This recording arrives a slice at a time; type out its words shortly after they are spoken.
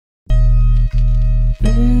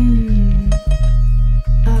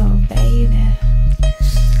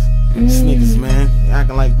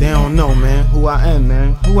They don't know, man, who I am,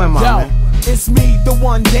 man. Who am I, man? It's me, the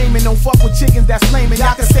one gaming. Don't fuck with chickens that's flaming.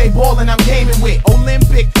 Y'all can stay ballin', I'm gaming with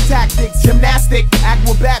Olympic tactics, gymnastic,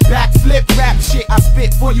 acrobat, backflip, rap shit. I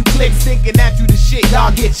spit for you clicks, thinking that you the shit. Y'all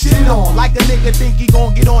get shit on like a nigga think he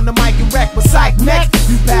gon' get on the mic and wreck. But psych, next,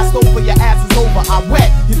 you passed over, your ass is over. I wet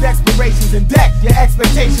your desperations in deck, your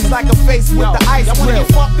expectations like a face with the ice grill. Get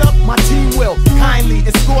fucked up? My team will kindly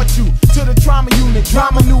escort you to the trauma unit.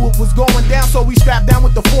 Drama knew it was going down, so we strapped down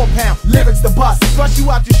with the 4-pound lyrics to bust. Flush you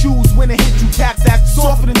out your shoes when it hit you. Cats that's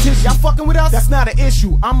softer than tissue. Y'all fucking with us? That's not an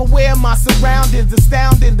issue. I'm aware of my surroundings,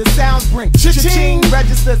 astounding. The sounds bring cha-ching,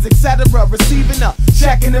 registers, etc. Receiving a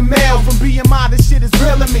check in the mail from BMI. This shit is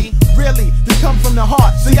real to me. Really, this come from the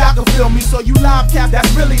heart, so y'all can feel me. So you live cats, that's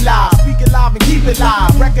really live. Speak it live and keep it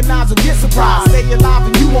live. Recognize or get surprised. Stay alive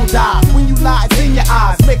and you won't die. When you lie, it's in your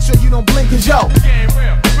eyes. Make sure you don't blink, cause yo,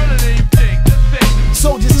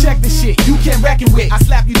 so just check this shit, you can't reckon with. I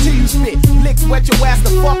slap you till you spit, licks wet your ass the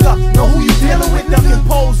fuck up. Know who you dealing with, no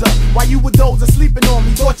composer. While you were those sleeping on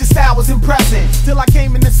me, thought your style was impressing. Till I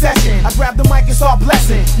came in the session, I grabbed the mic and start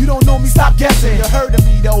blessing. You don't know me, stop guessing. You heard of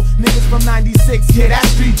me though, niggas from 96. Yeah, that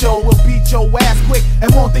street Joe will beat your ass quick and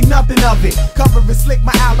won't think nothing of it. Cover it slick,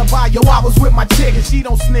 my alibi, yo, I was with my chick. And she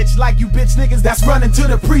don't snitch like you bitch niggas that's running to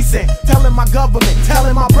the precinct. Telling my government,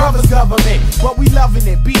 telling my brother's government. But we loving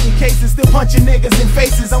it, beating cases, still punching niggas in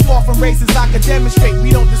faces. I'm far from racist, I can demonstrate.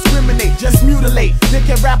 We don't discriminate, just mutilate.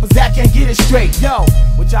 Dickhead rappers that can't get it straight. Yo,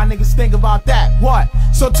 what y'all niggas think about that? What?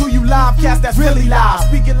 So to you live cats that's really live,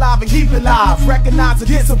 speak it live and keep it live. Recognize and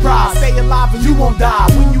get surprised. Stay alive and you won't die.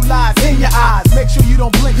 When you lie, it's in your eyes. Make sure you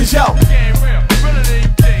don't blink, cause yo,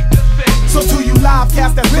 so to you live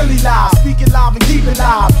cats that really live, speak it live and keep it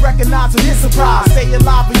live. Recognize and get surprised. Stay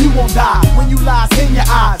alive and you won't die. When you lie, it's in your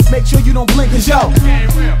eyes. Make sure you don't blink, cause yo,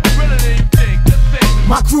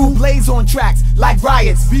 my crew blaze on tracks like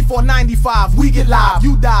riots. Before 95, we get live.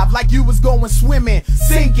 You dive like you was going swimming,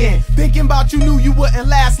 sinking. Thinking about you knew you wouldn't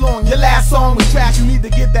last long. Your last song was trash, you need to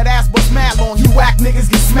get that ass bust mad long. You whack niggas,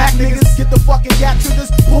 get smack niggas. Get the fucking gat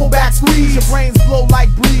triggers, pull back, squeeze. Your brains blow like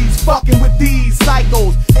breeze, fucking with these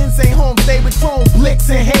psychos. Insane homes, stay with chrome, blicks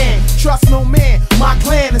in hand. Trust no man, my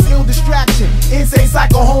clan is ill distraction. Insane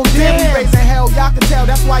psycho home, damn, we raising hell. Y'all can tell,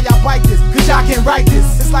 that's why y'all bite this, cause y'all can't write this.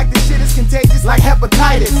 It's like this shit is contagious, like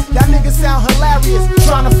hepatitis. Y'all niggas sound hilarious,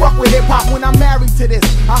 trying to fuck with hip-hop when I'm married to this.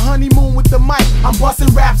 I honeymoon with the mic, I'm busting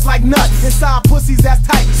raps like nuts. Inside pussies that's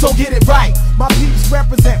tight, so get it right. My peeps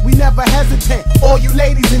represent, we never hesitate. All you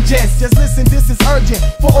ladies and gents, just listen, this is urgent.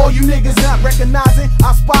 For all you niggas not recognizing,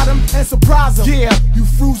 I spot them and surprise them. Yeah, you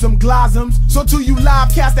fruze them, glosums. So to you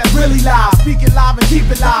live cats that really live, speak it live and keep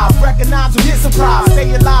it live. Recognize or get surprised.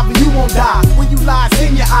 Stay alive and you won't die. When you lie, it's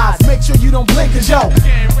in your eyes. Make sure you don't blink, cause yo,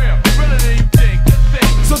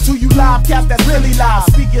 so to you live cats that really live,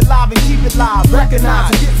 speak it live and keep it live.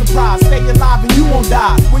 Recognize and get surprised. Stay alive and you won't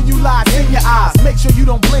die. When you lie, it's in your eyes. Make sure you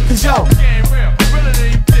don't blink, cause yo,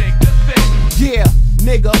 yeah,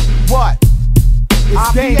 nigga, what? It's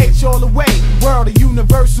IPH all the way, world a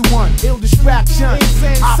universal one. Ill distraction,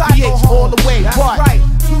 insane IPH all the way. That's what? Right,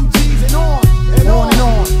 2 G's and on and on and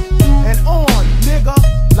on and on, nigga,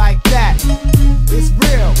 like that. It's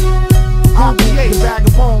real. IPH,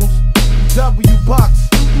 Baga Bonez, W Bucks,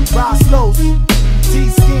 Roslos,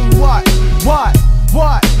 T-Scheme, what?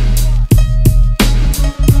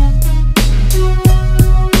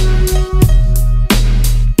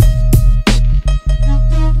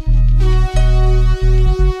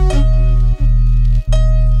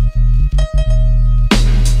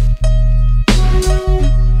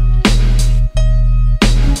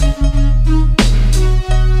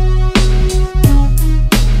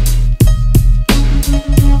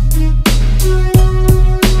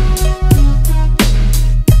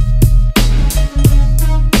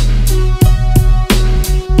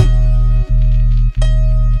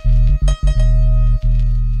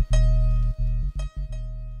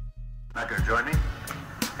 Not gonna join me?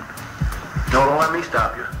 No, don't let me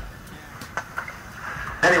stop you.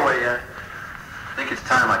 Anyway, I think it's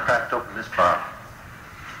time I cracked open this bottle.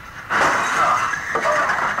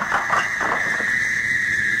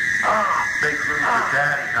 Big room for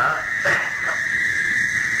daddy, huh?